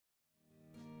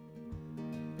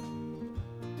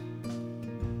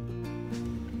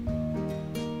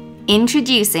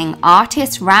Introducing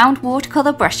Artists Round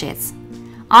Watercolor Brushes.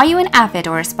 Are you an avid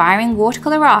or aspiring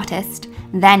watercolor artist?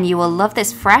 Then you will love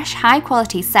this fresh,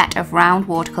 high-quality set of round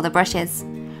watercolor brushes.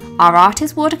 Our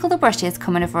Artists Watercolor Brushes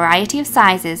come in a variety of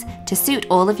sizes to suit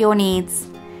all of your needs.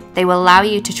 They will allow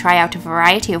you to try out a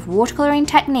variety of watercoloring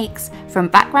techniques, from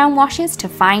background washes to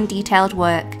fine detailed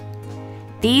work.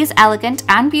 These elegant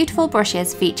and beautiful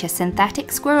brushes feature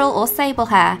synthetic squirrel or sable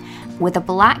hair with a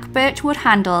black birchwood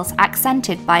handles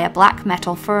accented by a black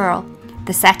metal ferrule.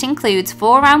 The set includes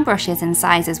 4 round brushes in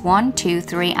sizes 1, 2,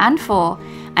 3 and 4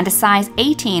 and a size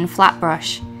 18 flat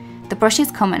brush. The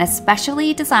brushes come in a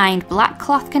specially designed black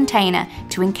cloth container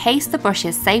to encase the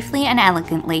brushes safely and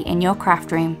elegantly in your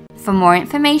craft room. For more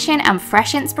information and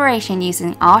fresh inspiration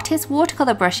using Artists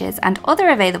Watercolor Brushes and other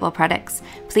available products,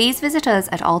 please visit us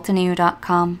at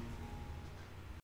altenew.com.